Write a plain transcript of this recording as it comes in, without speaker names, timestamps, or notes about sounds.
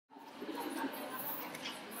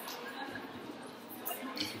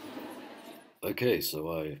Okay, so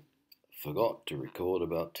I forgot to record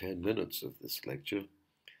about 10 minutes of this lecture,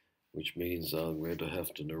 which means I'm going to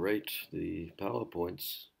have to narrate the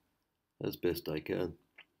PowerPoints as best I can.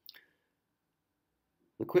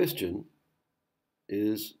 The question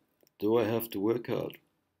is, do I have to work hard?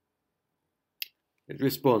 It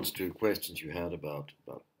responds to questions you had about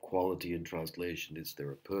quality in translation. Is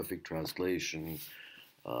there a perfect translation?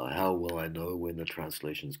 How will I know when the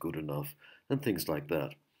translation is good enough? And things like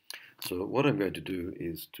that. So what I'm going to do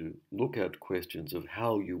is to look at questions of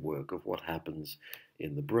how you work, of what happens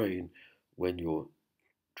in the brain when you're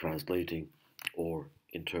translating or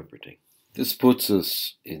interpreting. This puts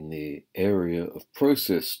us in the area of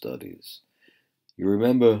process studies. You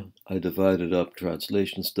remember I divided up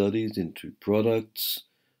translation studies into products,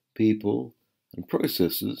 people, and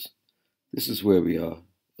processes. This is where we are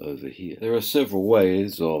over here. There are several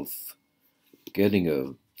ways of getting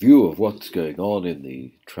a view of what's going on in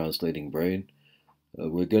the translating brain.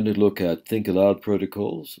 We're going to look at think aloud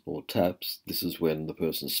protocols, or TAPs. This is when the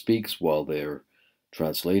person speaks while they're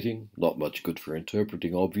translating. Not much good for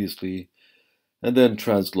interpreting, obviously. And then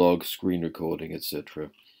translog, screen recording, etc.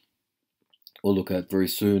 We'll look at very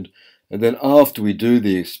soon. And then after we do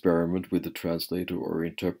the experiment with the translator or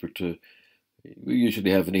interpreter, we usually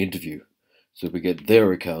have an interview. So we get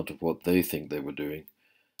their account of what they think they were doing.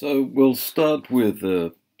 So we'll start with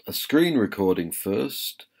a screen recording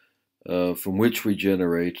first, from which we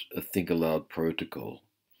generate a think aloud protocol.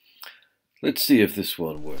 Let's see if this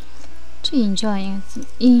one works. 这音教应该是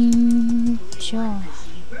音教。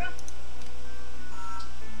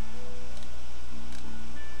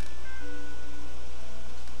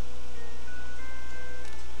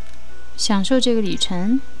享受这个旅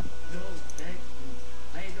程，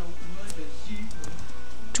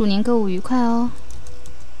祝您购物愉快哦。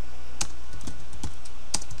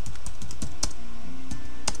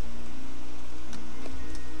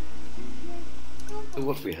 So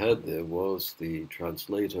what we had there was the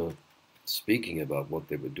translator speaking about what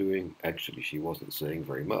they were doing. Actually, she wasn't saying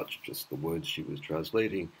very much, just the words she was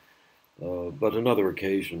translating. But on other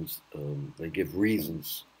occasions, they give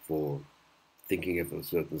reasons for thinking of a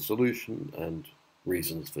certain solution and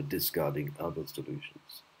reasons for discarding other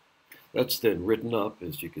solutions. That's then written up,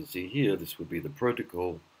 as you can see here. This would be the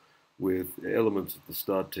protocol with elements of the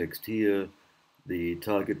start text here, the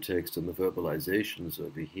target text and the verbalizations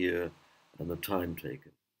over here, and the time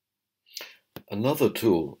taken. Another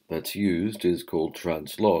tool that's used is called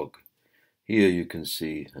translog. Here you can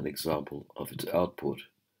see an example of its output.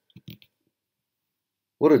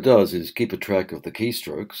 What it does is keep a track of the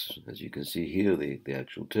keystrokes, as you can see here, the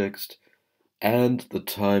actual text, and the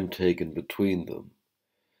time taken between them.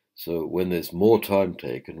 So when there's more time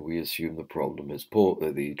taken, we assume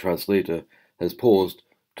the translator has paused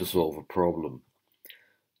to solve a problem.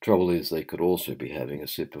 Trouble is, they could also be having a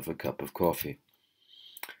sip of a cup of coffee.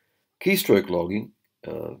 Keystroke logging,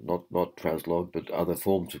 not translog, but other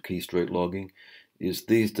forms of keystroke logging, is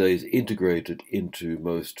these days integrated into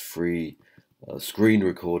most free screen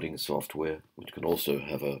recording software, which can also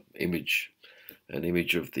have an image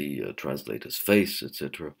of the translator's face,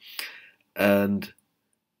 etc. And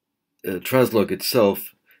translog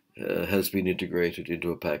itself has been integrated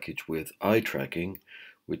into a package with eye tracking,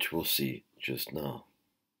 which we'll see just now.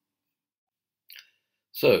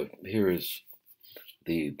 So here is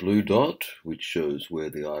the blue dot, which shows where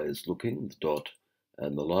the eye is looking, the dot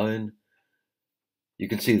and the line. You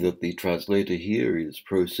can see that the translator here is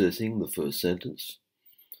processing the first sentence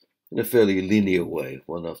in a fairly linear way,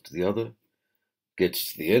 one after the other,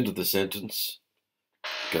 gets to the end of the sentence,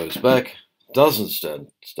 goes back, doesn't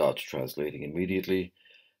start translating immediately,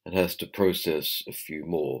 and has to process a few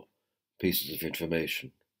more pieces of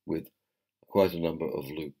information with quite a number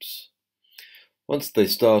of loops. Once they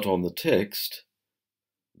start on the text,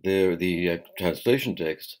 the translation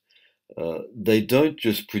text, they don't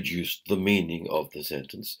just produce the meaning of the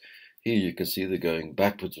sentence. Here you can see they're going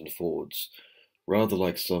backwards and forwards, rather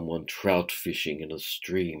like someone trout fishing in a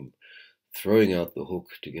stream, throwing out the hook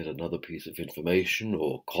to get another piece of information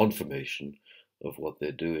or confirmation of what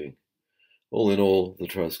they're doing. All in all, the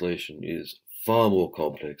translation is far more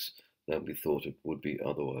complex than we thought it would be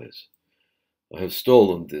otherwise. I have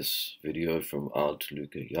stolen this video from Arndt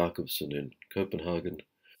Luke Jacobsen in Copenhagen.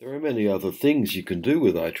 There are many other things you can do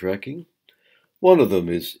with eye tracking. One of them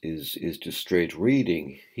is just straight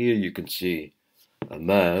reading. Here you can see a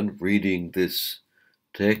man reading this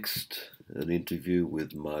text, an interview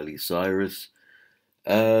with Miley Cyrus,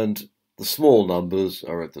 and the small numbers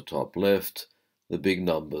are at the top left, the big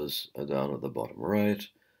numbers are down at the bottom right,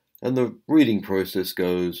 and the reading process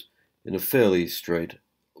goes in a fairly straight,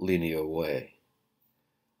 linear way.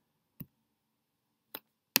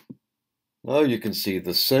 Now you can see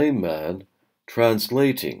the same man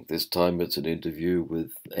translating. This time it's an interview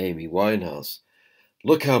with Amy Winehouse.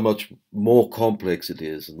 Look how much more complex it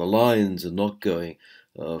is, and the lines are not going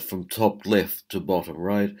from top left to bottom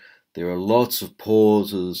right. There are lots of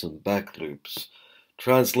pauses and back loops.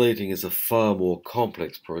 Translating is a far more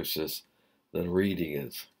complex process than reading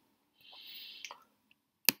is.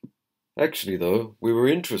 Actually, though, we were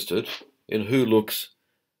interested in who looks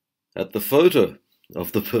at the photo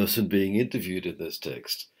of the person being interviewed in this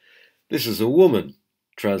text. This is a woman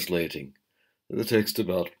translating the text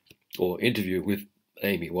about, or interview with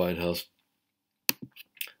Amy Winehouse.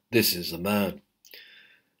 This is a man.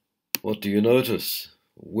 What do you notice?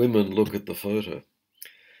 Women look at the photo.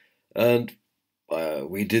 And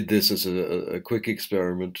we did this as a quick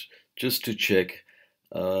experiment just to check,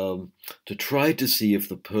 to try to see if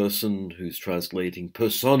the person who's translating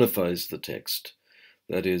personifies the text.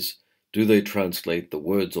 That is, do they translate the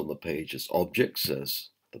words on the page as objects, as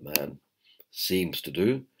the man seems to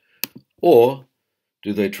do, or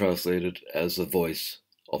do they translate it as the voice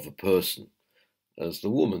of a person, as the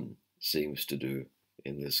woman seems to do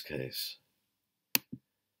in this case?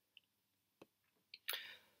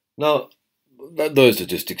 Now, those are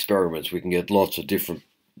just experiments. We can get lots of different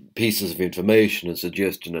pieces of information and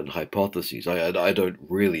suggestion and hypotheses. I don't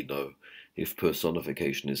really know if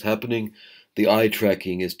personification is happening. The eye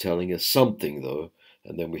tracking is telling us something, though,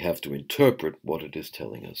 and then we have to interpret what it is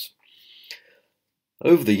telling us.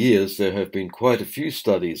 Over the years, there have been quite a few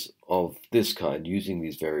studies of this kind using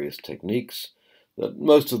these various techniques,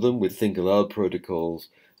 most of them with think aloud protocols,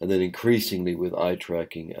 and then increasingly with eye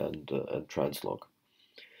tracking and translog.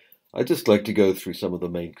 I'd just like to go through some of the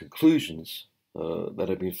main conclusions that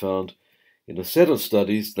have been found in a set of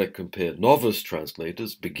studies that compare novice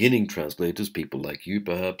translators, beginning translators, people like you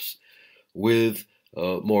perhaps, with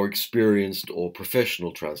more experienced or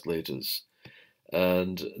professional translators.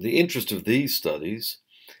 And the interest of these studies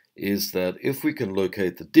is that if we can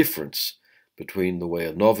locate the difference between the way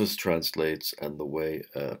a novice translates and the way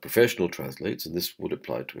a professional translates, and this would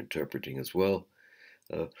apply to interpreting as well,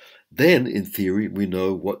 then in theory we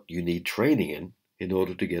know what you need training in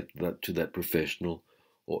order to get to that professional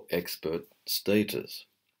or expert status.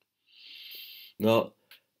 Now,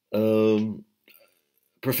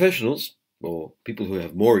 professionals, or people who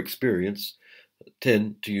have more experience,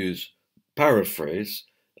 tend to use paraphrase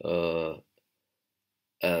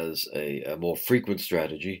as a more frequent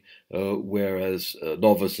strategy, whereas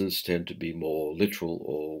novices tend to be more literal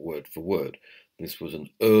or word for word. This was an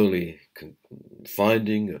early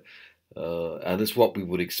finding, and it's what we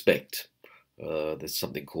would expect. There's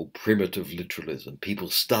something called primitive literalism. People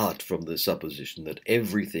start from the supposition that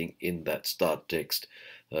everything in that start text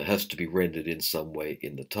has to be rendered in some way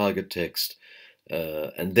in the target text,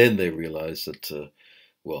 and then they realize that,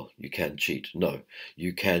 well, you can cheat. No,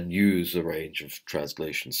 you can use a range of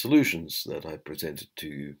translation solutions that I presented to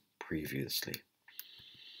you previously.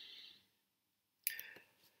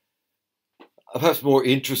 A perhaps more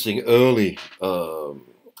interesting early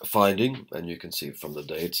finding, and you can see from the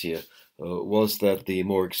dates here, was that the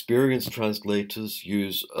more experienced translators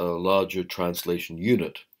use a larger translation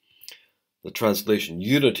unit. The translation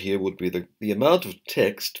unit here would be the amount of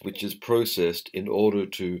text which is processed in order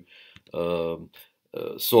to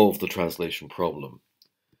solve the translation problem.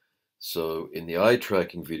 So in the eye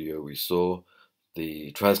tracking video we saw,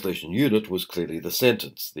 the translation unit was clearly the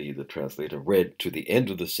sentence. The translator read to the end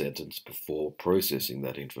of the sentence before processing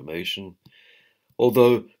that information,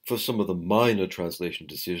 although for some of the minor translation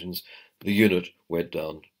decisions, the unit went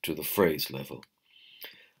down to the phrase level.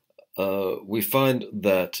 We find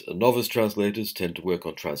that novice translators tend to work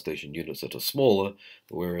on translation units that are smaller,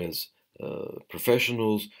 whereas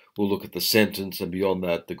professionals will look at the sentence, and beyond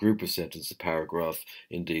that, the group of sentences, the paragraph,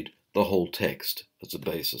 indeed, the whole text as a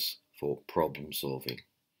basis for problem solving.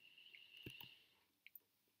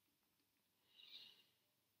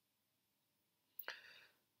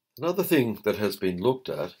 Another thing that has been looked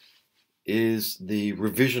at is the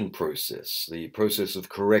revision process, the process of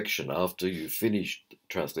correction after you've finished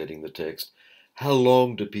translating the text. How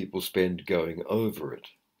long do people spend going over it?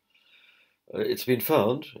 It's been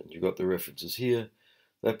found, and you've got the references here,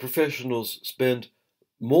 that professionals spend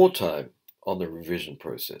more time on the revision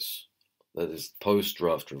process, that is,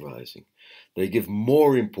 post-draft revising. They give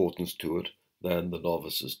more importance to it than the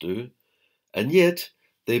novices do, and yet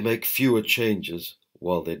they make fewer changes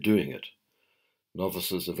while they're doing it.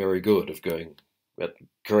 Novices are very good at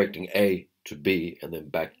correcting A to B and then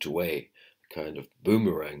back to A, a kind of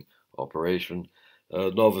boomerang operation.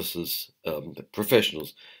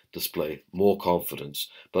 Professionals display more confidence,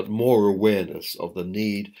 but more awareness of the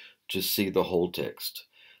need to see the whole text.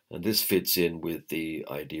 And this fits in with the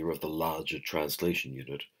idea of the larger translation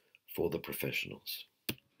unit for the professionals.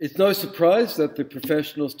 It's no surprise that the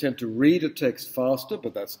professionals tend to read a text faster,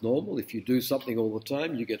 but that's normal. If you do something all the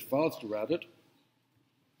time, you get faster at it.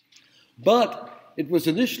 But it was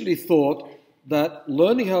initially thought that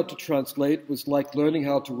learning how to translate was like learning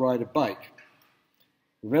how to ride a bike.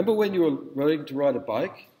 Remember when you were learning to ride a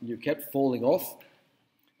bike and you kept falling off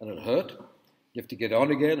and it hurt? You have to get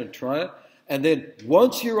on again and try it. And then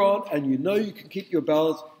once you're on and you know you can keep your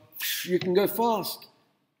balance, you can go fast.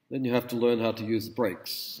 Then you have to learn how to use the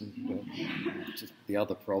brakes, which is the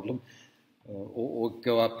other problem. Or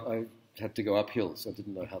go up. I had to go up hills. I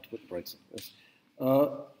didn't know how to put the brakes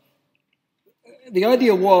on. The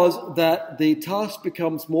idea was that the task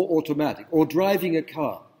becomes more automatic, or driving a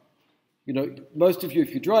car. You know, most of you,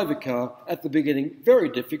 if you drive a car, at the beginning, very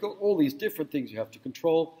difficult, all these different things you have to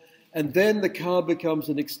control, and then the car becomes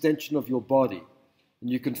an extension of your body. And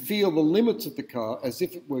you can feel the limits of the car as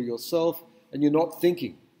if it were yourself, and you're not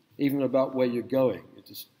thinking even about where you're going. It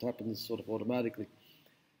just happens sort of automatically.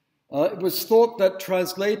 It was thought that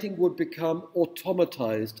translating would become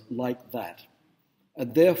automatized like that,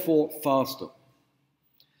 and therefore faster.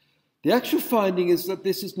 The actual finding is that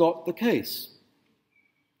this is not the case.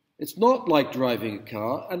 It's not like driving a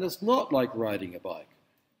car, and it's not like riding a bike.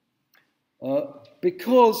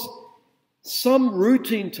 Because some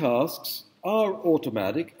routine tasks are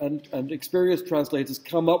automatic, and experienced translators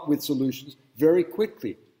come up with solutions very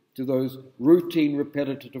quickly to those routine,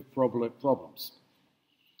 repetitive problems.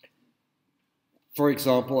 For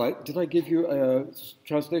example, did I give you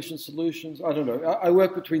translation solutions? I don't know. I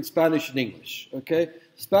work between Spanish and English, okay?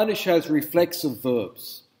 Spanish has reflexive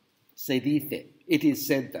verbs. Se dice. It is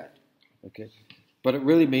said that, okay? But it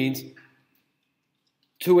really means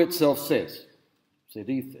to itself says. Se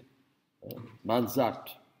dice. Man sagt.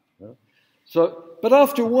 But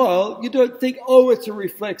after a while, you don't think, oh, it's a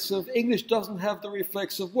reflexive. English doesn't have the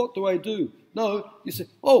reflexive. What do I do? No, you say,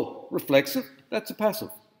 oh, reflexive, that's a passive.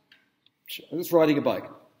 It's riding a bike.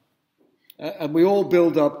 And we all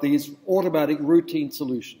build up these automatic routine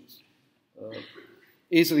solutions.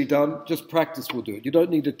 Easily done, just practice will do it. You don't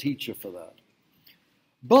need a teacher for that.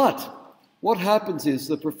 But what happens is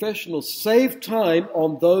the professionals save time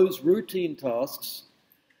on those routine tasks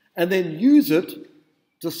and then use it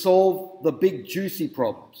to solve the big juicy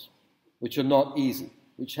problems, which are not easy,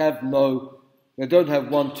 which have they don't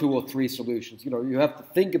have 1, 2, or 3 solutions. You know, you have to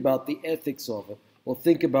think about the ethics of it, or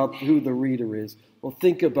think about who the reader is, or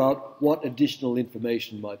think about what additional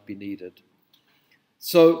information might be needed.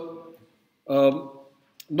 So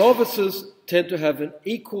novices tend to have an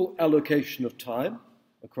equal allocation of time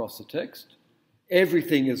across the text.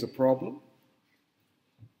 Everything is a problem.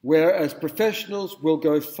 Whereas professionals will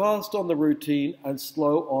go fast on the routine and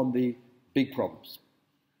slow on the big problems.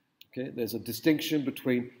 Okay, there's a distinction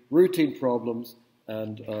between routine problems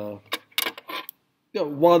and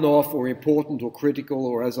one-off or important or critical,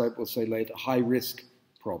 or as I will say later, high-risk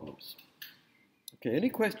problems. Okay, any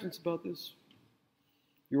questions about this?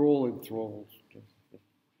 You're all enthralled. Okay.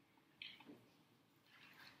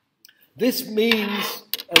 This means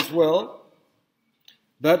as well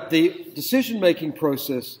that the decision-making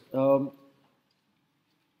process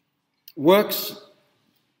works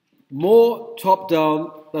more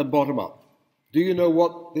top-down than bottom-up. Do you know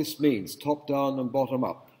what this means, top-down and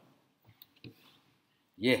bottom-up?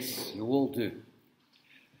 Yes, you all do.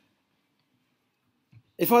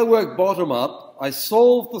 If I work bottom-up, I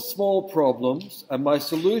solve the small problems, and my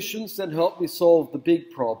solutions then help me solve the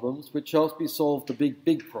big problems, which helps me solve the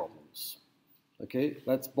big problems. Okay,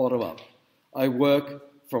 that's bottom-up. I work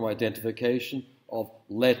from identification of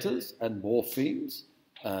letters and morphemes,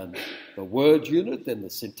 and the word unit, then the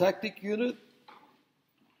syntactic unit,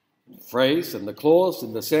 phrase, and the clause,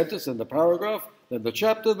 and the sentence, and the paragraph, then the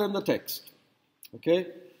chapter, then the text. Okay?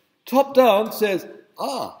 Top down says,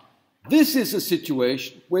 this is a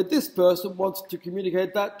situation where this person wants to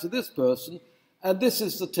communicate that to this person, and this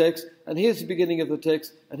is the text, and here's the beginning of the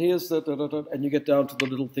text, and here's the and you get down to the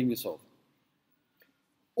little thing you solve.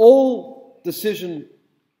 All decision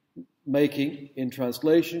making in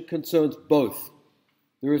translation concerns both.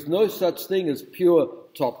 There is no such thing as pure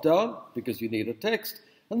top-down, because you need a text,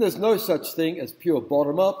 and there's no such thing as pure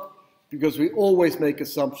bottom-up, because we always make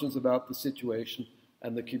assumptions about the situation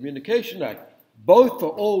and the communication act. Both are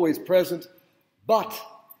always present, but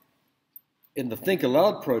in the Think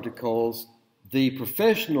Aloud protocols, the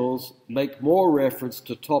professionals make more reference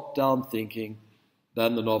to top-down thinking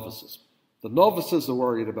than the novices. The novices are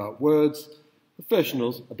worried about words,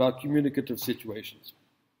 professionals about communicative situations.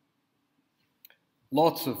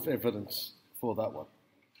 Lots of evidence for that one.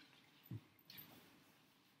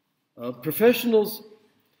 Professionals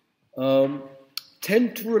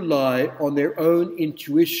tend to rely on their own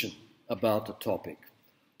intuition about a topic.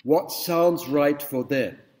 What sounds right for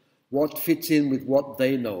them, what fits in with what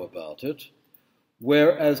they know about it,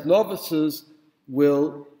 whereas novices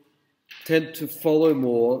will tend to follow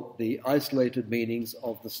more the isolated meanings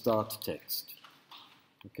of the start text.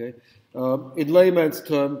 Okay? In layman's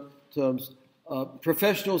terms,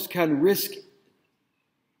 professionals can risk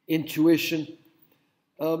intuition.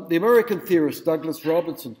 The American theorist Douglas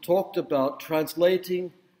Robinson talked about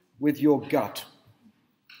translating with your gut.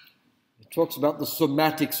 He talks about the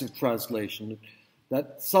somatics of translation,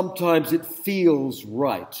 that sometimes it feels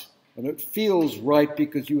right. And it feels right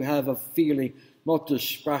because you have a feeling, not a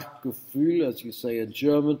Sprachgefühl, as you say in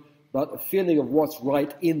German, but a feeling of what's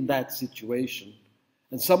right in that situation.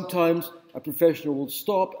 And sometimes a professional will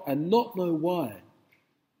stop and not know why.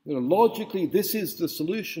 Logically, this is the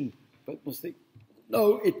solution, but will think,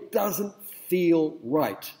 no, it doesn't feel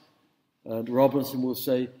right. And Robinson will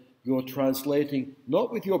say, you're translating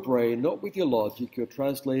not with your brain, not with your logic, you're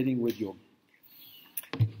translating with your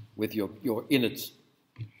innards.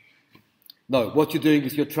 No, what you're doing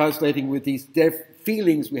is you're translating with these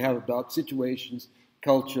feelings we have about situations,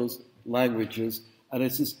 cultures, languages, and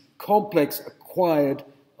it's this complex, acquired,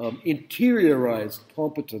 interiorized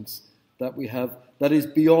competence that we have that is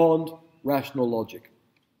beyond rational logic.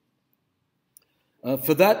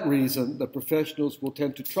 For that reason, the professionals will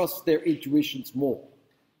tend to trust their intuitions more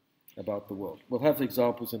about the world. We'll have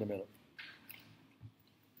examples in a minute.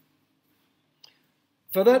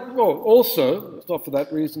 For that, also, it's not for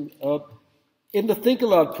that reason, in the Think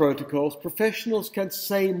Aloud protocols, professionals can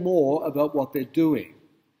say more about what they're doing.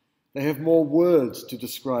 They have more words to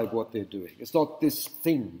describe what they're doing. It's not this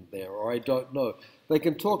thing there, or I don't know. They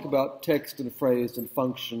can talk about text and phrase and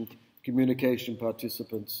function, communication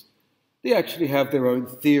participants. They actually have their own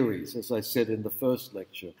theories, as I said in the first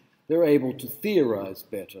lecture. They're able to theorize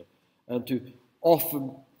better and to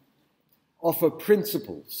offer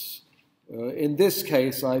principles. In this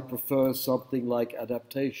case, I prefer something like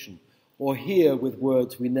adaptation, or here with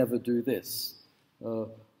words, we never do this,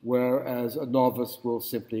 whereas a novice will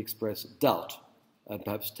simply express doubt and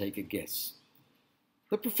perhaps take a guess.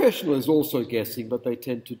 The professional is also guessing, but they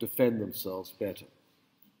tend to defend themselves better.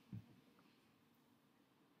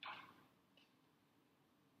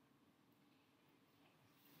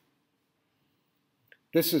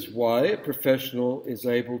 This is why a professional is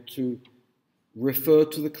able to refer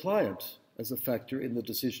to the client as a factor in the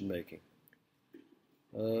decision-making.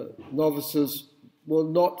 Novices will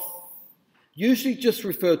not usually just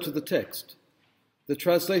refer to the text. The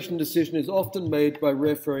translation decision is often made by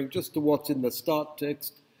referring just to what's in the start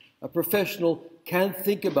text. A professional can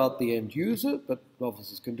think about the end user, but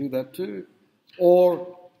novices can do that too,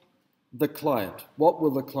 or the client. What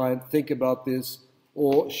will the client think about this,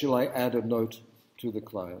 or shall I add a note to the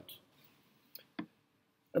client?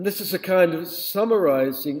 And this is a kind of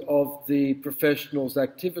summarizing of the professional's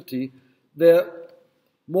activity. They're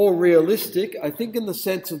more realistic, I think, in the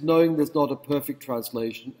sense of knowing there's not a perfect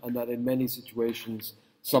translation and that in many situations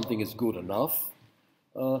something is good enough.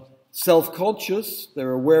 Self-conscious,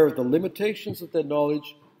 they're aware of the limitations of their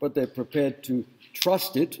knowledge, but they're prepared to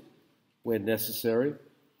trust it when necessary.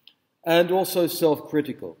 And also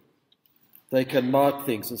self-critical. They can mark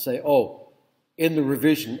things and say, oh, in the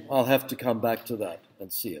revision, I'll have to come back to that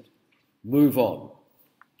and see it. Move on.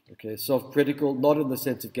 Okay, self-critical, not in the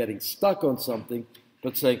sense of getting stuck on something,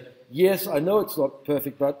 but saying, yes, I know it's not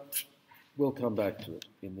perfect, but we'll come back to it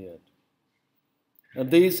in the end. And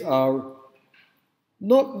these are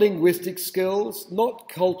not linguistic skills, not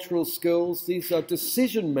cultural skills. These are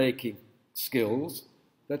decision-making skills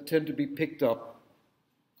that tend to be picked up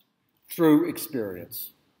through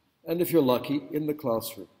experience. And if you're lucky, in the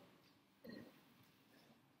classroom.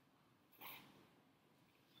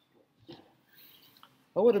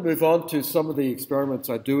 I want to move on to some of the experiments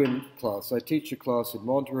I do in class. I teach a class in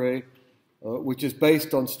Monterey, which is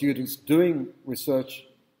based on students doing research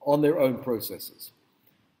on their own processes.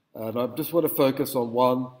 And I just want to focus on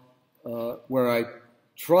one where I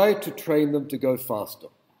try to train them to go faster.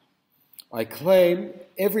 I claim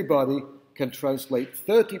everybody can translate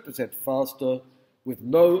 30% faster with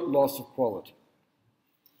no loss of quality.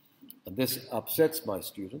 And this upsets my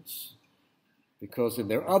students, because in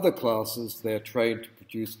their other classes, they're trained to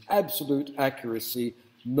produce absolute accuracy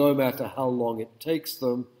no matter how long it takes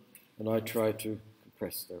them, and I try to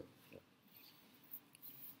compress their...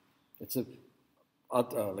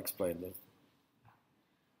 I'll explain that.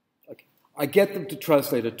 Okay. I get them to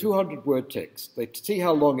translate a 200-word text. They see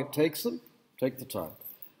how long it takes them, take the time.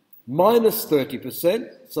 Minus 30%,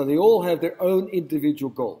 so they all have their own individual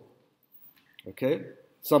goal. Okay?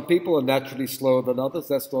 Some people are naturally slower than others.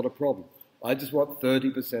 That's not a problem. I just want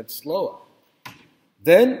 30% slower.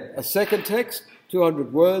 Then a second text,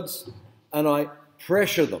 200 words, and I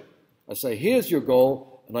pressure them. I say, here's your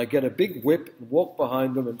goal, and I get a big whip and walk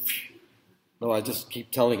behind them, and no, I just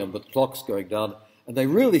keep telling them the clock's going down, and they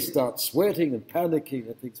really start sweating and panicking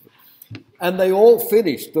and things. And they all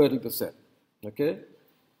finish 30%, okay?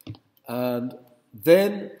 And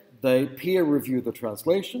then they peer review the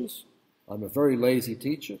translations. I'm a very lazy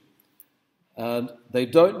teacher. And they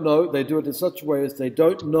don't know, they do it in such a way as they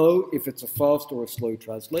don't know if it's a fast or a slow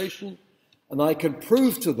translation. And I can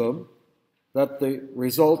prove to them that the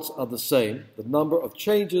results are the same. The number of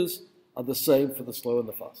changes are the same for the slow and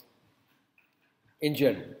the fast. In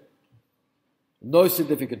general. No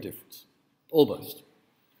significant difference. Almost.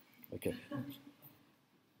 Okay.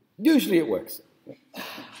 Usually it works.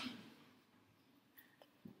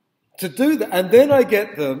 To do that, and then I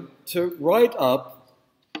get them to write up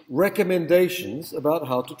recommendations about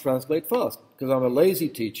how to translate fast. Because I'm a lazy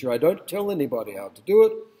teacher, I don't tell anybody how to do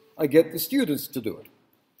it. I get the students to do it.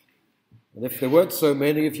 And if there weren't so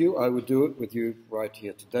many of you, I would do it with you right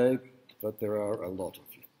here today, but there are a lot of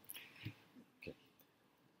you. Okay.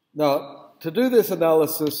 Now, to do this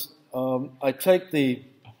analysis, I take the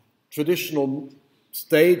traditional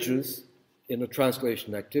stages in a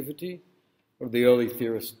translation activity. One of the early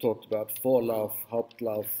theorists talked about Vorlauf,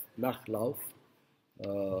 Hauptlauf, Nachlauf.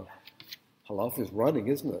 Lauf is running,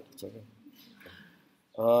 isn't it?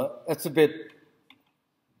 So, that's a bit...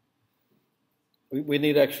 We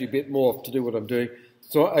need actually a bit more to do what I'm doing.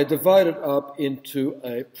 So I divide it up into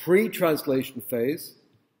a pre-translation phase,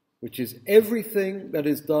 which is everything that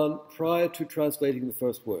is done prior to translating the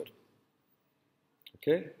first word.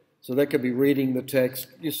 Okay? So that could be reading the text.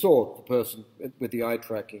 You saw the person with the eye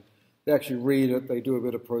tracking. They actually read it. They do a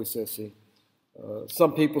bit of processing.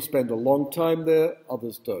 Some people spend a long time there.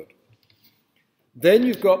 Others don't. Then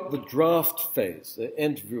you've got the draft phase, the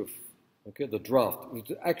Entwurf. Okay, the draft,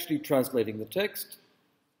 which is actually translating the text.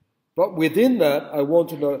 But within that, I want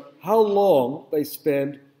to know how long they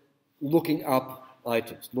spend looking up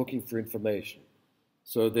items, looking for information.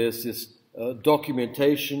 So there's this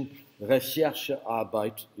documentation,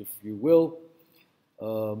 Recherchearbeit, if you will.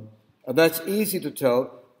 And that's easy to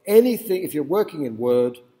tell. Anything, if you're working in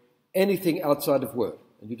Word, anything outside of Word,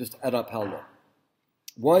 and you just add up how long.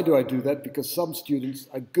 Why do I do that? Because some students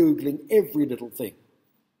are Googling every little thing.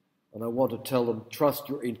 And I want to tell them, trust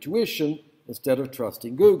your intuition instead of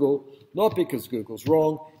trusting Google, not because Google's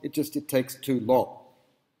wrong, it takes too long.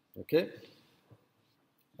 Okay?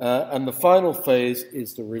 And the final phase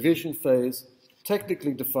is the revision phase,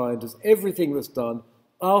 technically defined as everything that's done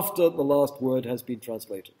after the last word has been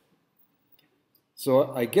translated.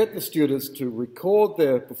 So I get the students to record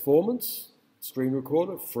their performance, screen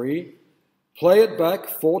recorder, free, play it back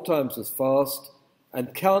 4 times as fast,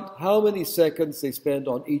 and count how many seconds they spend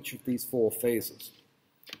on each of these 4 phases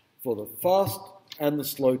for the fast and the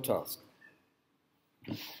slow task.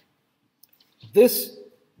 This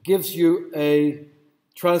gives you a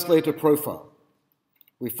translator profile.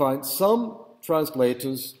 We find some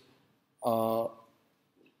translators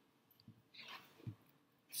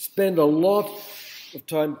spend a lot of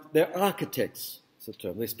time, they're architects, it's a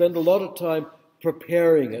term. They spend a lot of time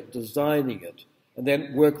preparing it, designing it, and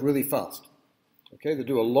then work really fast. Okay, they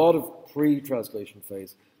do a lot of pre-translation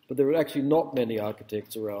phase, but there are actually not many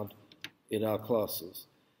architects around in our classes.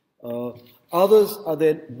 Others are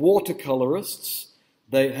then watercolorists.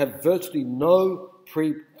 They have virtually no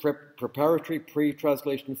preparatory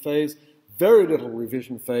pre-translation phase, very little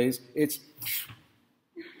revision phase.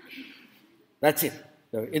 That's it.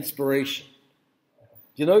 No, inspiration.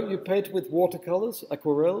 You know, you paint with watercolors,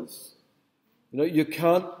 aquarelles. You know, you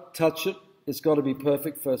can't touch it. It's got to be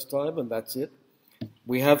perfect first time, and that's it.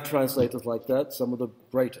 We have translators like that, some of the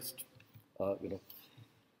greatest.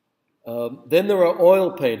 Then there are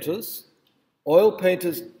oil painters. Oil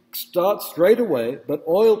painters start straight away, but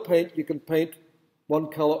oil paint, you can paint one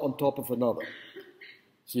color on top of another.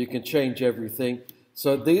 So you can change everything.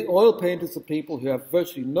 So the oil painters are people who have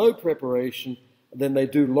virtually no preparation, and then they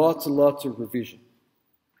do lots and lots of revision.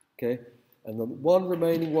 Okay? And the one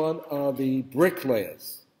remaining one are the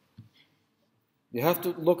bricklayers. You have to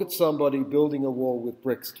look at somebody building a wall with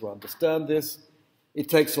bricks to understand this. It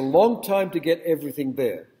takes a long time to get everything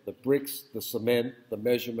there. The bricks, the cement, the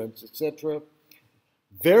measurements, etc.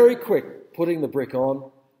 Very quick putting the brick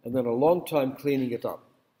on, and then a long time cleaning it up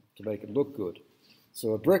to make it look good.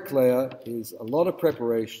 So a bricklayer is a lot of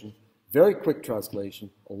preparation, very quick translation,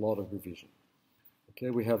 a lot of revision. Okay,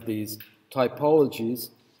 we have these typologies.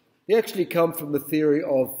 They actually come from the theory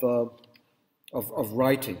of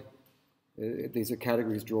writing. These are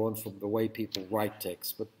categories drawn from the way people write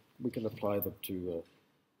text, but we can apply them to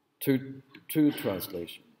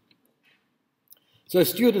translation. So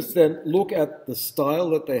students then look at the style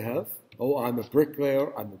that they have. Oh, I'm a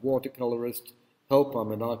bricklayer, I'm a watercolorist, help,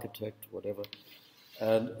 I'm an architect, whatever.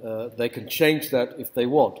 And they can change that if they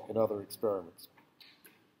want in other experiments.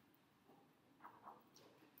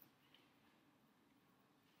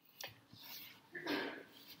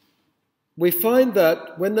 We find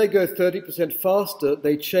that when they go 30% faster,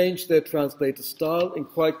 they change their translator style in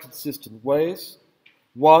quite consistent ways.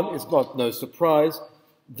 One is no surprise,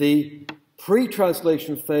 the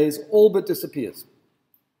pre-translation phase all but disappears.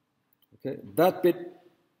 Okay? That bit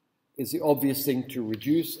is the obvious thing to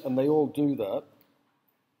reduce, and they all do that.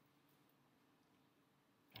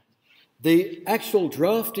 The actual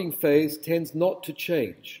drafting phase tends not to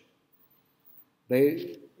change.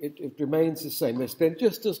 It remains the same. They spend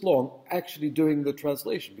just as long actually doing the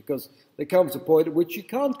translation because there comes a point at which you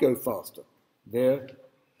can't go faster there.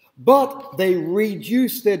 But they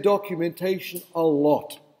reduce their documentation a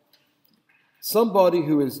lot. Somebody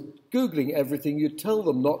who is Googling everything, you tell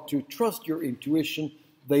them not to trust your intuition,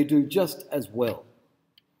 they do just as well.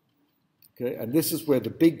 Okay, and this is where the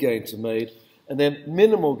big gains are made, and then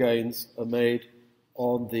minimal gains are made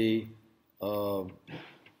on the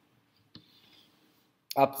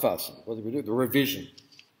Abfassen, what do we do? The revision,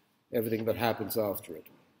 everything that happens after it.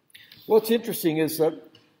 What's interesting is that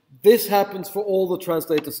this happens for all the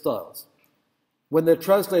translator styles. When they're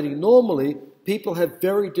translating normally, people have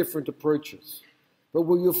very different approaches. But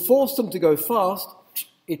when you force them to go fast,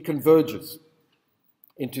 it converges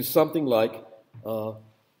into something like a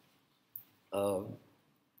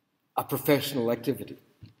professional activity.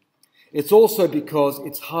 It's also because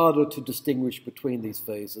it's harder to distinguish between these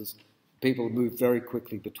phases. People move very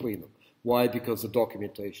quickly between them. Why? Because the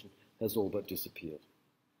documentation has all but disappeared.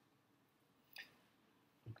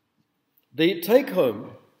 The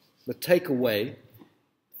take-home, the takeaway,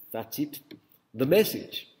 that's it, the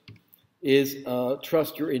message is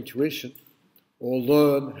trust your intuition, or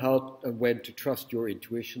learn how and when to trust your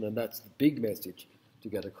intuition, and that's the big message to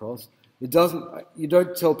get across. You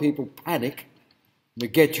don't tell people panic, you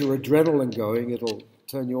get your adrenaline going, it'll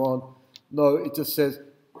turn you on. No, it just says,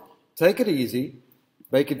 take it easy,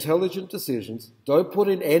 make intelligent decisions, don't put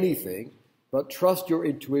in anything, but trust your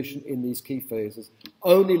intuition in these key phases.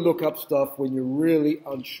 Only look up stuff when you're really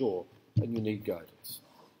unsure and you need guidance.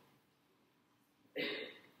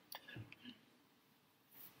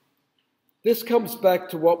 This comes back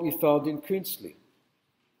to what we found in Künstli,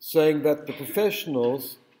 saying that the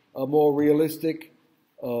professionals are more realistic,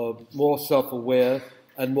 more self-aware,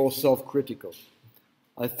 and more self-critical.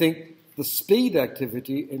 I think the speed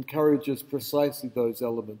activity encourages precisely those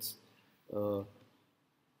elements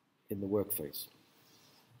in the work phase.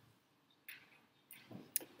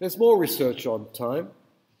 There's more research on time.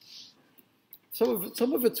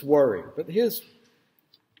 Some of it's worrying, but here's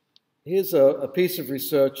a piece of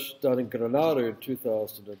research done in Granada in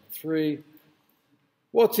 2003.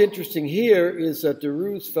 What's interesting here is that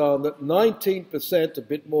Derues found that 19%, a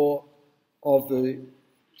bit more, of the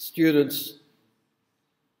students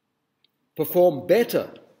perform better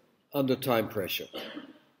under time pressure.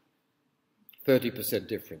 30%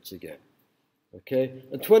 difference again. Okay?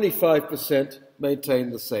 And 25% maintain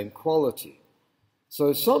the same quality.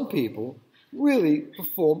 So some people really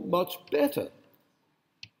perform much better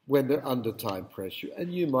when they're under time pressure,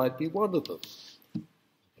 and you might be one of them.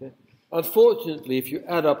 Okay? Unfortunately, if you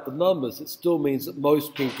add up the numbers, it still means that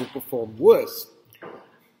most people perform worse.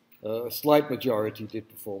 A slight majority did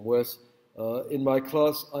perform worse. In my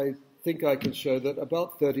class, I think I can show that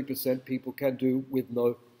about 30% people can do with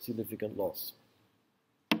no significant loss.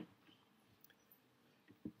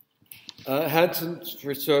 Hansen's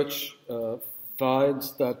research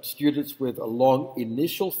finds that students with a long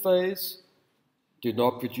initial phase do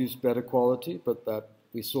not produce better quality, but that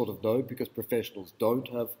we sort of know because professionals don't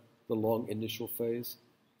have the long initial phase.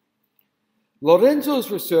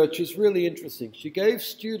 Lorenzo's research is really interesting. She gave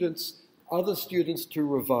other students to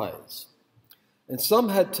revise. And some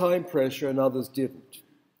had time pressure and others didn't.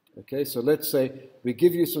 Okay, so let's say we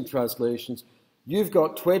give you some translations. You've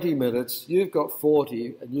got 20 minutes, you've got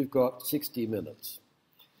 40, and you've got 60 minutes.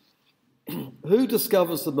 Who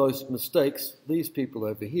discovers the most mistakes? These people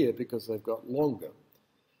over here, because they've got longer.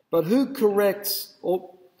 But who corrects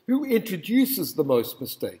or who introduces the most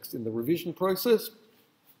mistakes in the revision process?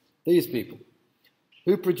 These people.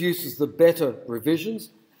 Who produces the better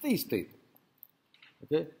revisions? These people.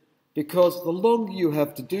 Okay? Because the longer you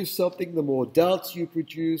have to do something, the more doubts you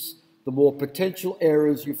produce, the more potential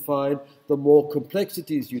errors you find, the more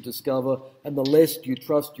complexities you discover, and the less you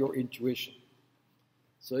trust your intuition.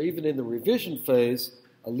 So even in the revision phase,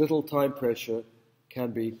 a little time pressure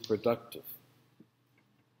can be productive.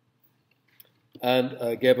 And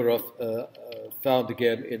Geberoff found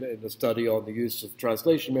again in a study on the use of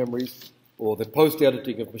translation memories or the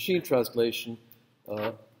post-editing of machine translation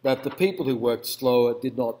that the people who worked slower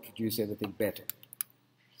did not produce anything better.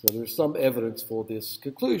 So there's some evidence for this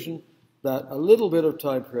conclusion that a little bit of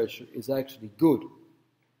time pressure is actually good.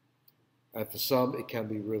 And for some, it can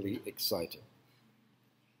be really exciting.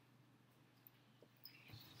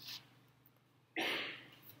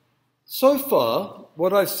 So far,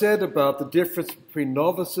 what I said about the difference between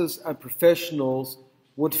novices and professionals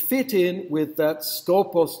would fit in with that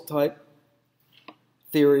Skopos type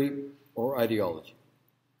theory or ideology,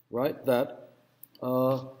 right? That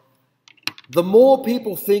the more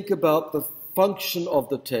people think about the function of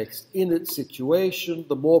the text in its situation,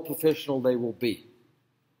 the more professional they will be.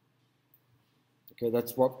 Okay,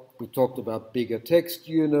 that's what we talked about, bigger text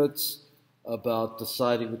units, about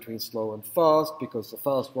deciding between slow and fast, because the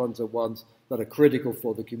fast ones are ones that are critical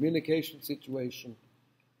for the communication situation.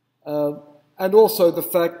 And also the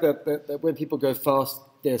fact that when people go fast,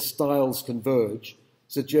 their styles converge,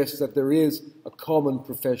 suggests that there is a common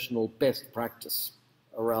professional best practice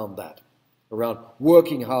around that, around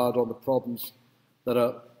working hard on the problems that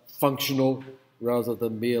are functional rather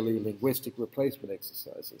than merely linguistic replacement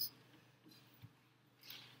exercises.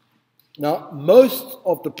 Now, most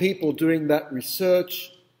of the people doing that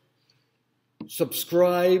research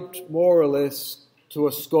subscribed more or less to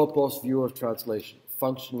a Skopos view of translation,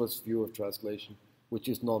 functionalist view of translation, which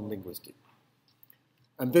is non-linguistic.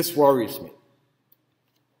 And this worries me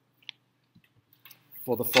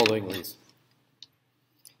for the following reason.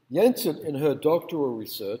 Jensen, in her doctoral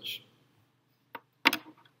research,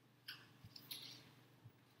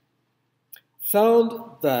 found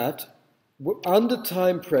that under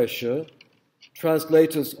time pressure,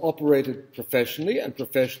 translators operated professionally and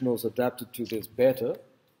professionals adapted to this better,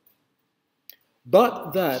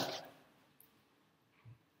 but that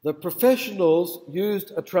the professionals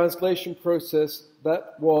used a translation process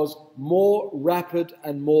that was more rapid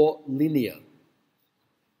and more linear.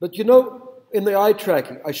 But you know, in the eye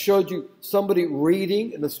tracking, I showed you somebody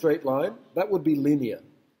reading in a straight line, that would be linear.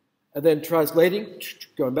 And then translating,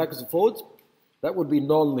 going backwards and forwards, that would be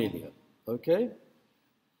non-linear. Okay?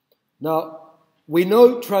 Now, we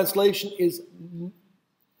know translation is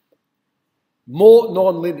more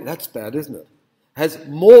non-linear. That's bad, isn't it? Has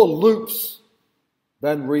more loops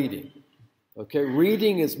than reading. Okay?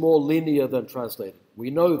 Reading is more linear than translating.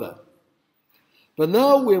 We know that. But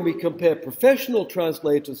now when we compare professional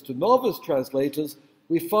translators to novice translators,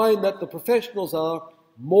 we find that the professionals are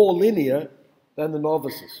more linear than the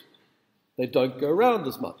novices. They don't go around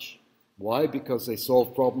as much. Why? Because they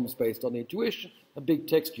solve problems based on intuition and big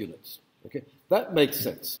text units. Okay? That makes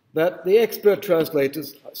sense. That the expert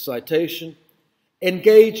translators, citation,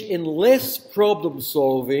 engage in less problem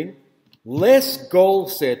solving, less goal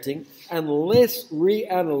setting, and less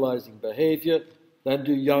reanalyzing behavior than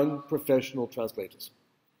do young professional translators.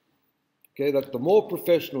 Okay, that the more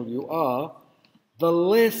professional you are, the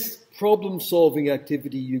less problem-solving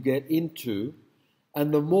activity you get into,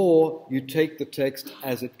 and the more you take the text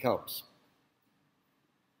as it comes.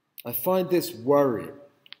 I find this worrying.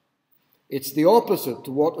 It's the opposite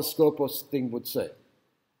to what a Skopos thing would say.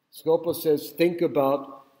 Skopos says, think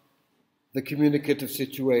about the communicative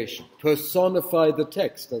situation. Personify the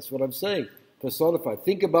text. That's what I'm saying. Personify.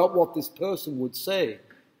 Think about what this person would say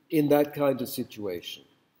in that kind of situation.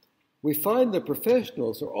 We find that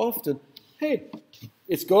professionals are often, hey,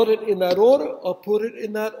 it's got it in that order, I'll put it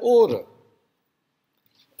in that order.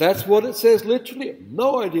 That's what it says literally.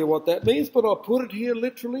 No idea what that means, but I'll put it here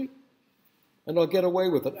literally and I'll get away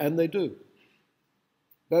with it. And they do.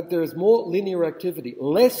 That there is more linear activity,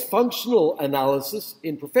 less functional analysis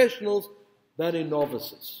in professionals than in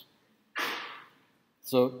novices.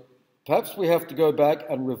 So perhaps we have to go back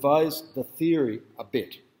and revise the theory a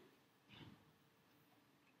bit.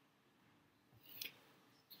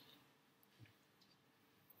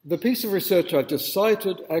 The piece of research I've just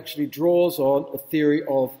cited actually draws on a theory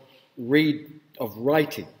of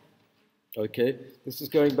writing. Okay, this is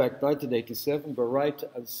going back 1987,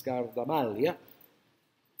 Barreita and Scardamalia,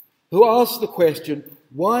 who asked the question,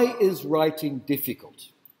 why is writing difficult?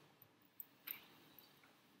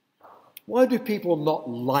 Why do people not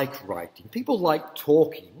like writing? People like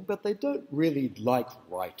talking, but they don't really like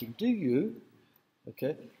writing, do you?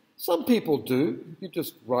 Okay, some people do. You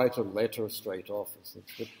just write a letter straight off.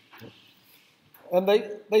 And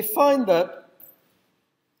they find that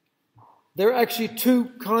there are actually two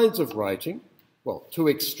kinds of writing, well, two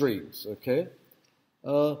extremes, okay?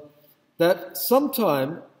 That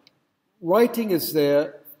sometimes writing is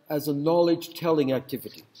there as a knowledge-telling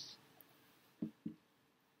activity.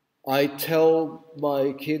 I tell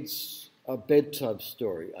my kids a bedtime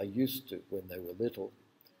story. I used to when they were little.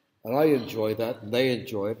 And I enjoy that, and they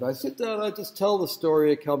enjoy it. And I sit down, I just tell the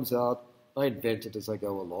story, it comes out. I invent it as I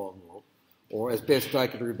go along, or as best I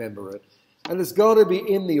can remember it. And it's got to be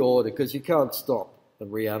in the order, because you can't stop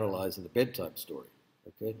and reanalyze in the bedtime story.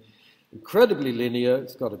 Okay? Incredibly linear,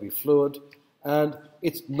 it's got to be fluent, and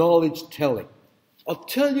it's knowledge-telling. I'll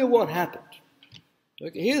tell you what happened.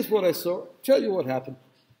 Okay, here's what I saw. Tell you what happened.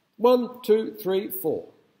 1, 2, 3, 4.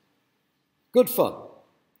 Good fun.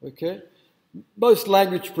 Okay? Most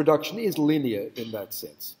language production is linear in that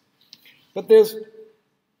sense. But there's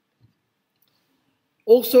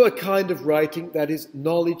also a kind of writing that is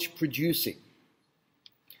knowledge producing.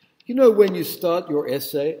 You know, when you start your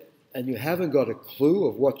essay and you haven't got a clue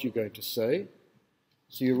of what you're going to say,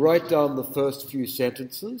 so you write down the first few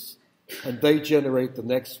sentences and they generate the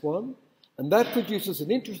next one, and that produces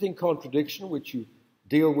an interesting contradiction which you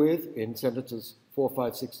deal with in sentences 4,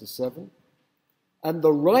 5, 6, and 7. And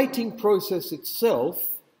the writing process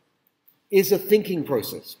itself is a thinking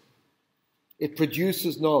process. It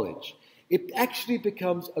produces knowledge. It actually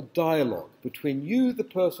becomes a dialogue between you, the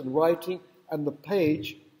person writing, and the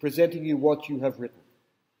page presenting you what you have written.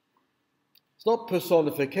 It's not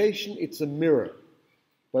personification, it's a mirror,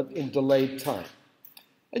 but in delayed time.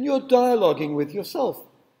 And you're dialoguing with yourself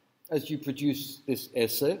as you produce this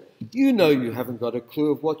essay. You know you haven't got a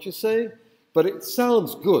clue of what you're saying, but it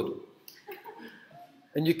sounds good.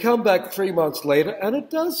 And you come back 3 months later, and it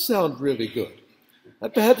does sound really good.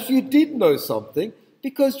 And perhaps you did know something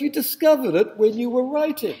because you discovered it when you were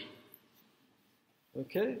writing.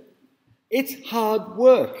 Okay? It's hard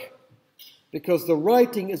work because the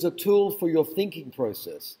writing is a tool for your thinking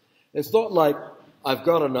process. It's not like I've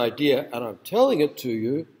got an idea and I'm telling it to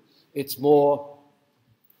you. It's more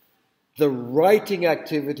the writing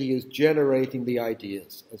activity is generating the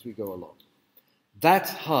ideas as we go along.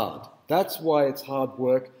 That's hard. That's why it's hard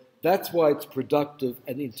work. That's why it's productive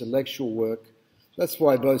and intellectual work. That's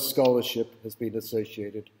why most scholarship has been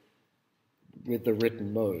associated with the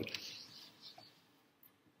written mode.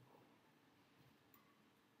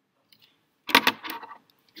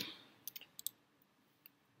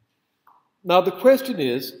 Now the question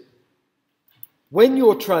is, when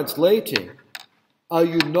you're translating, are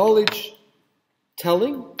you knowledge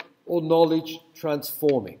telling or knowledge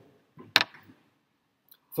transforming?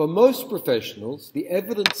 For most professionals, the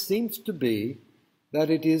evidence seems to be that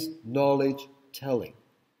it is knowledge telling.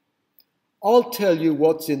 I'll tell you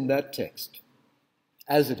what's in that text,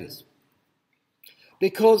 as it is.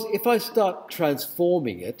 Because if I start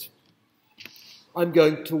transforming it, I'm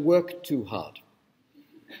going to work too hard.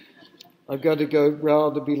 I'm going to go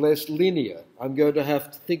round and be less linear. I'm going to have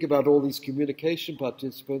to think about all these communication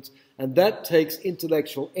participants, and that takes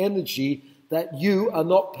intellectual energy that you are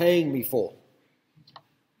not paying me for.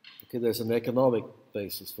 Okay, there's an economic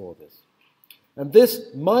basis for this. And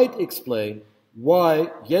this might explain why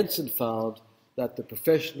Jensen found that the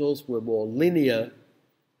professionals were more linear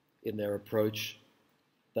in their approach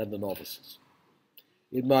than the novices.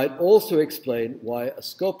 It might also explain why a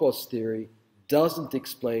Skopos theory doesn't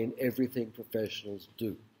explain everything professionals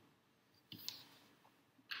do.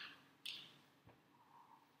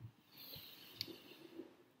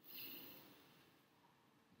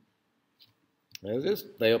 There it is.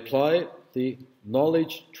 They apply the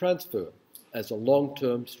knowledge transfer as a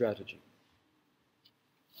long-term strategy.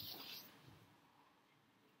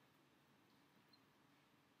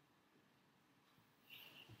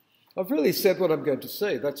 I've really said what I'm going to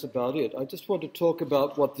say. That's about it. I just want to talk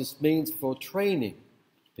about what this means for training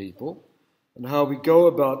people and how we go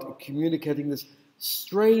about communicating this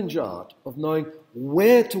strange art of knowing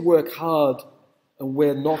where to work hard and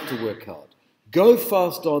where not to work hard. Go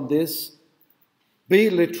fast on this. Be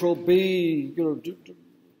literal. Take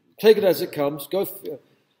it as it comes.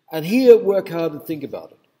 And here, work hard and think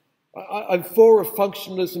about it. I'm for a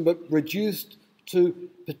functionalism, but reduced to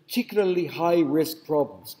particularly high-risk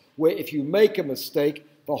problems, where if you make a mistake,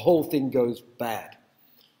 the whole thing goes bad.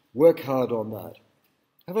 Work hard on that.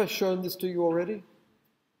 Have I shown this to you already?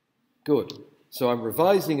 Good. So I'm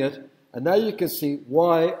revising it, and now you can see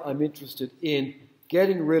why I'm interested in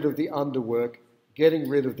getting rid of the underwork, getting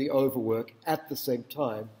rid of the overwork at the same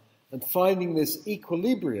time, and finding this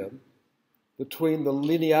equilibrium between the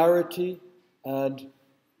linearity and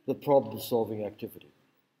the problem-solving activity,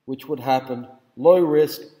 which would happen low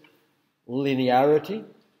risk, linearity,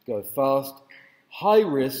 go fast, high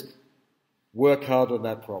risk, work hard on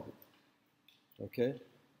that problem. Okay?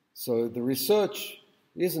 So the research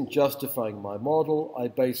isn't justifying my model. I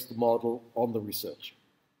base the model on the research.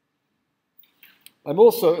 I'm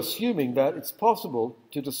also assuming that it's possible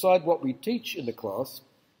to decide what we teach in the class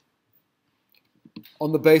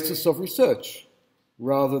on the basis of research,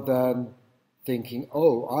 rather than thinking,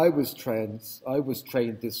 oh, I was trained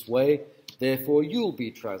this way, therefore you'll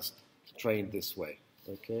be trained this way.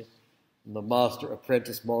 Okay? And the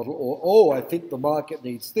master-apprentice model, or, oh, I think the market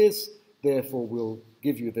needs this, therefore we'll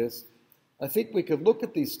give you this. I think we could look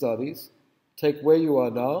at these studies, take where you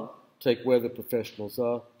are now, take where the professionals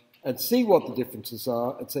are, and see what the differences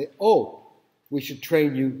are, and say, oh, we should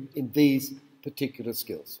train you in these particular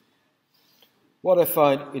skills. What I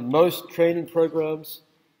find in most training programs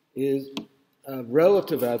is a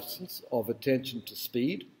relative absence of attention to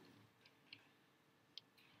speed,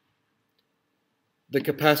 the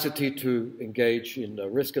capacity to engage in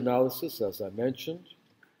risk analysis, as I mentioned,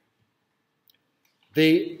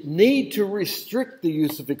 the need to restrict the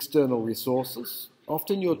use of external resources.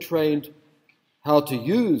 Often you're trained how to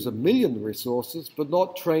use 1 million resources, but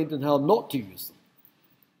not trained in how not to use them.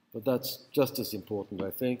 But that's just as important, I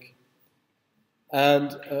think.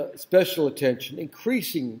 And special attention,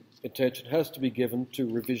 increasing attention, has to be given to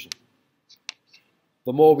revision.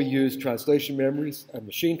 The more we use translation memories and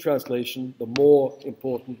machine translation, the more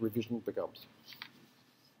important revision becomes.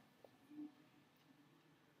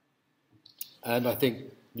 And I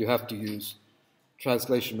think you have to use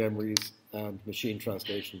translation memories and machine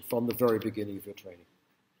translation from the very beginning of your training.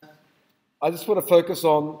 I just want to focus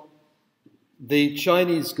on the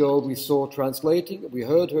Chinese girl we saw translating. We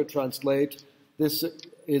heard her translate. This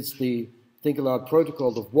is the Think Aloud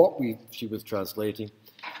protocol of what she was translating.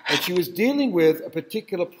 And she was dealing with a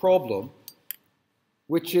particular problem,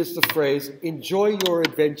 which is the phrase, enjoy your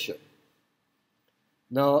adventure.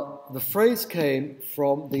 Now, the phrase came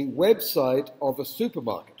from the website of a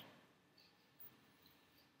supermarket.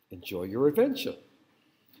 Enjoy your adventure.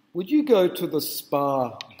 Would you go to the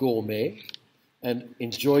Spa Gourmet and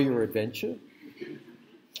enjoy your adventure?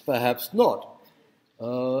 Perhaps not.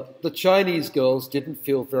 The Chinese girls didn't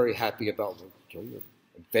feel very happy about enjoy your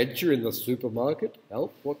adventure in the supermarket.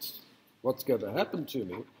 Help, what's going to happen to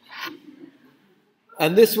me?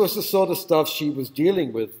 And this was the sort of stuff she was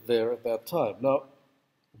dealing with there at that time. Now,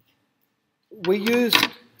 we used,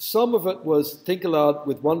 some of it was Think Aloud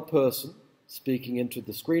with one person speaking into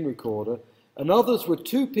the screen recorder, and others were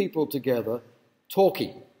two people together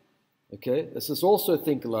talking. Okay, this is also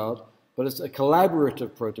Think Aloud, but it's a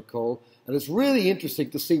collaborative protocol, and it's really interesting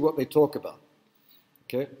to see what they talk about.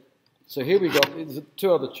 Okay, so here we got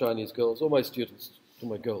two other Chinese girls, all my students,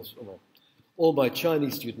 all my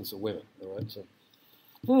Chinese students are women, all right, so,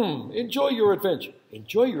 enjoy your adventure.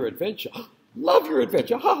 Enjoy your adventure. Love your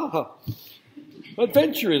adventure. Ha ha ha.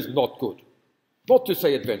 Adventure is not good. Not to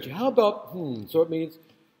say adventure. How about, so it means,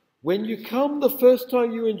 when you come the first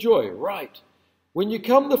time you enjoy, right. When you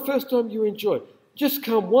come the first time you enjoy, just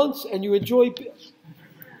come once and you enjoy.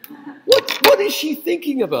 What is she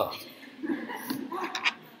thinking about?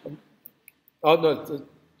 Oh, no,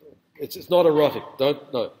 it's not erotic.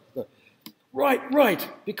 No. Right,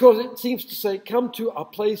 because it seems to say, come to a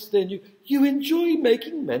place, then you enjoy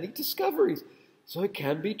making many discoveries. So it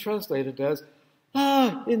can be translated as,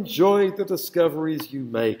 enjoy the discoveries you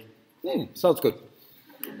make. Sounds good.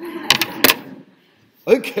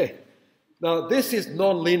 Okay, now this is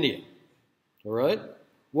non-linear, all right?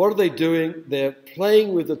 What are they doing? They're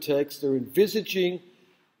playing with the text, they're envisaging,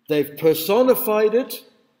 they've personified it.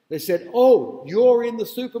 They said, oh, you're in the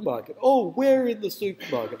supermarket. Oh, we're in the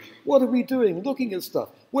supermarket. What are we doing? Looking at stuff.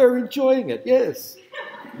 We're enjoying it, yes.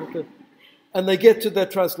 Okay. And they get to their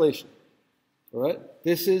translation. All right?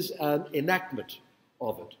 This is an enactment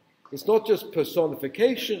of it. It's not just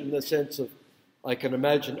personification in the sense of, I can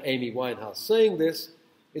imagine Amy Winehouse saying this.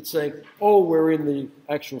 It's saying, oh, we're in the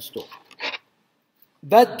actual store.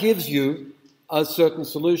 That gives you a certain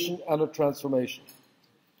solution and a transformation.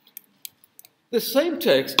 The same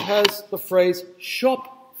text has the phrase,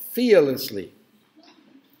 shop fearlessly.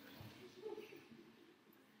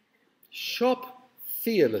 Shop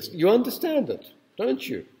fearlessly. You understand it, don't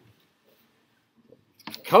you?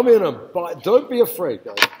 Come in and buy. Don't be afraid,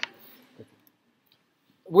 guys.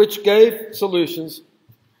 Which gave solutions,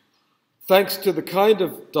 thanks to the kind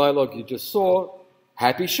of dialogue you just saw.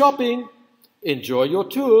 Happy shopping. Enjoy your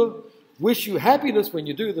tour. Wish you happiness when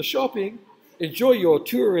you do the shopping. Enjoy your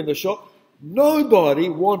tour in the shop. Nobody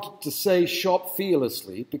wanted to say shop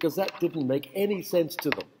fearlessly because that didn't make any sense to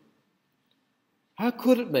them. How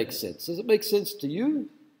could it make sense? Does it make sense to you?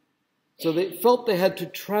 So they felt they had to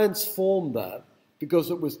transform that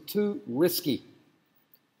because it was too risky,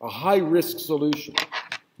 a high-risk solution.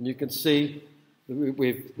 And you can see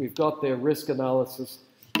we've got their risk analysis.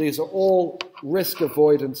 These are all risk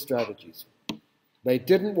avoidance strategies. They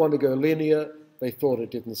didn't want to go linear. They thought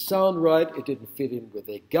it didn't sound right. It didn't fit in with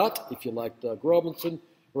their gut, if you like Doug Robinson,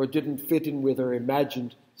 or it didn't fit in with their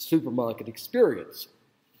imagined supermarket experience.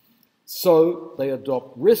 So they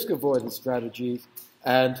adopt risk avoidance strategies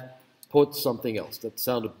and put something else that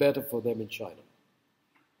sounded better for them in China.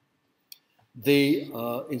 The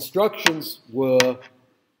instructions were,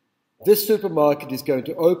 this supermarket is going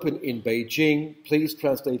to open in Beijing. Please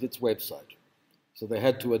translate its website. So they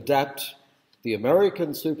had to adapt the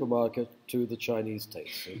American supermarket to the Chinese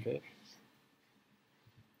taste, okay?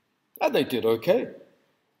 And they did okay.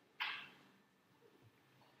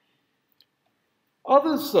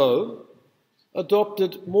 Others, though,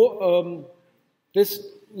 adopted more, this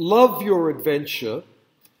love your adventure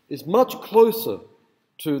is much closer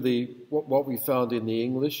to what we found in the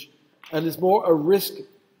English and is more a risk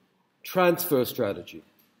transfer strategy.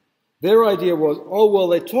 Their idea was, oh, well,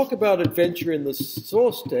 they talk about adventure in the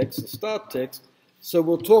source text, the start text, so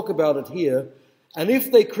we'll talk about it here. And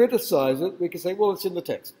if they criticize it, we can say, well, it's in the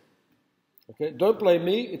text. Okay, don't blame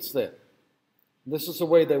me, it's there. And this is the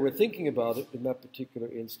way they were thinking about it in that particular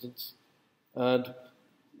instance, and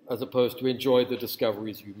as opposed to enjoy the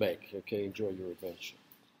discoveries you make, okay, enjoy your adventure.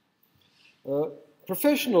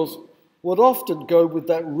 Professionals would often go with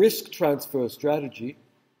that risk transfer strategy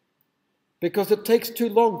because it takes too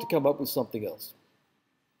long to come up with something else.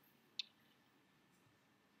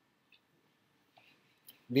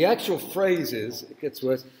 The actual phrase is, it gets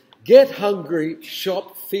worse, get hungry,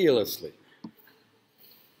 shop fearlessly.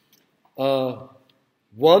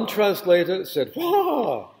 One translator said,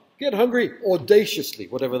 "Wah, get hungry audaciously,"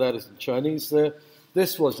 whatever that is in Chinese there.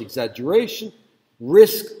 This was exaggeration,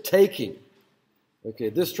 risk-taking. Okay,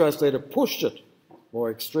 this translator pushed it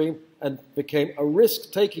more extreme and became a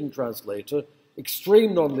risk-taking translator,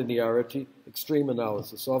 extreme nonlinearity, extreme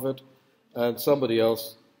analysis of it, and somebody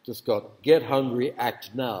else just got get hungry,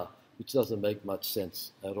 act now, which doesn't make much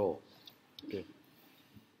sense at all. Okay.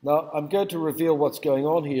 Now, I'm going to reveal what's going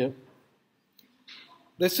on here.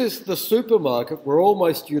 This is the supermarket where all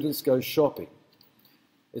my students go shopping.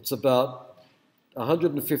 It's about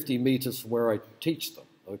 150 meters from where I teach them.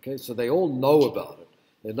 Okay, so they all know about it.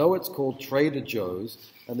 They know it's called Trader Joe's,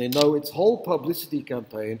 and they know its whole publicity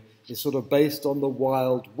campaign is sort of based on the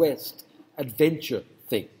Wild West adventure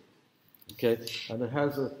thing. Okay, and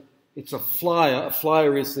it's a flyer. A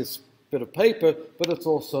flyer is this bit of paper, but it's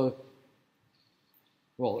also,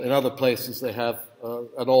 well, in other places they have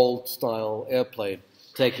an old-style airplane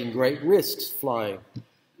taking great risks flying.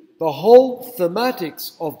 The whole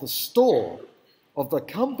thematics of the store, of the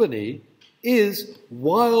company, is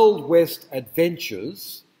Wild West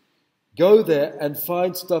adventures. Go there and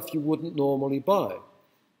find stuff you wouldn't normally buy.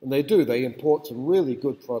 And they do. They import some really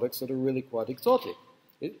good products that are really quite exotic.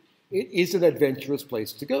 It is an adventurous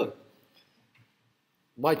place to go.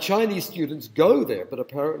 My Chinese students go there, but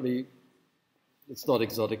apparently it's not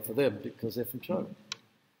exotic for them because they're from China.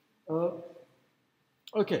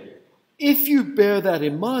 Okay, if you bear that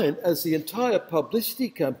in mind, as the entire publicity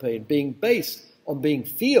campaign being based on being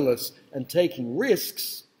fearless and taking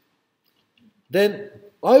risks, then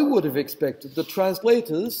I would have expected the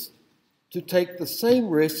translators to take the same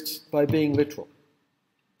risks by being literal.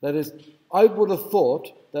 That is, I would have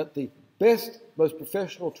thought that the best, most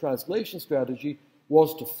professional translation strategy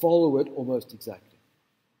was to follow it almost exactly,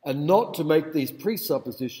 and not to make these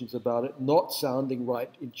presuppositions about it not sounding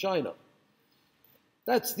right in China.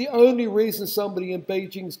 That's the only reason somebody in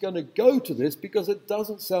Beijing is going to go to this, because it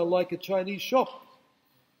doesn't sound like a Chinese shop.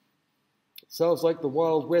 It sounds like the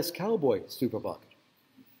Wild West cowboy supermarket.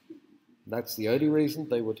 That's the only reason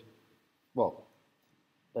they would go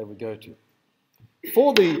to.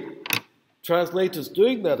 For the translators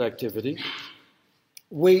doing that activity,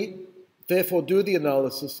 we therefore do the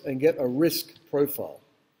analysis and get a risk profile.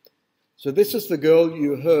 So this is the girl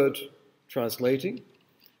you heard translating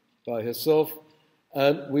by herself.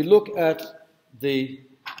 And we look at the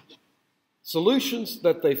solutions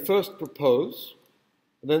that they first propose,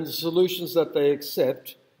 and then the solutions that they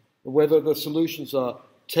accept, whether the solutions are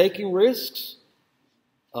taking risks,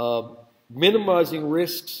 minimizing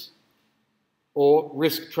risks, or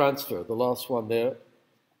risk transfer. The last one there,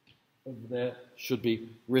 over there, should be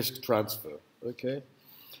risk transfer. Okay.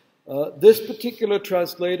 This particular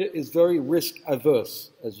translator is very risk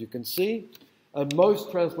averse, as you can see. And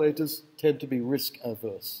most translators tend to be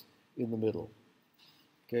risk-averse in the middle.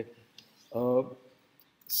 Okay,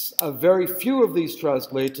 A very few of these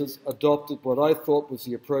translators adopted what I thought was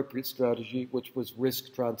the appropriate strategy, which was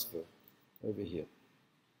risk transfer over here.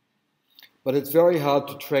 But it's very hard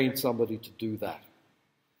to train somebody to do that.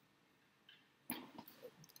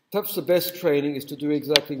 Perhaps the best training is to do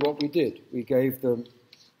exactly what we did. We gave them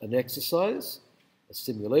an exercise, a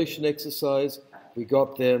simulation exercise. We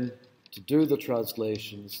got them to do the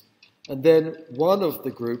translations. And then one of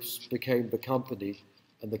the groups became the company,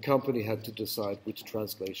 and the company had to decide which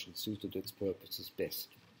translation suited its purposes best.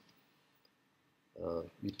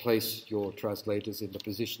 You place your translators in the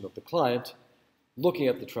position of the client, looking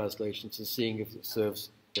at the translations and seeing if it serves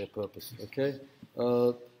their purpose. Okay?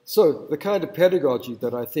 So the kind of pedagogy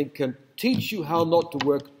that I think can teach you how not to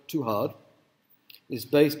work too hard is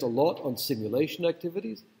based a lot on simulation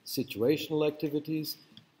activities, situational activities,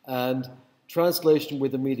 and translation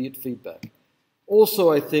with immediate feedback.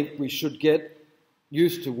 Also, I think we should get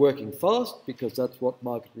used to working fast, because that's what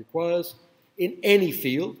market requires. In any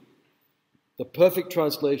field, the perfect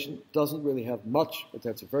translation doesn't really have much, but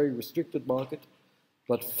that's a very restricted market.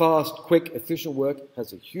 But fast, quick, efficient work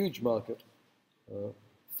has a huge market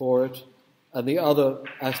for it. And the other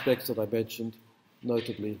aspects that I mentioned,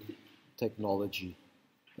 notably technology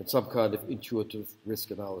and some kind of intuitive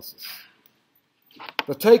risk analysis.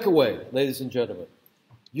 The takeaway, ladies and gentlemen,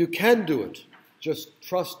 you can do it. Just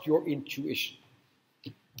trust your intuition.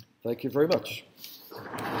 Thank you very much.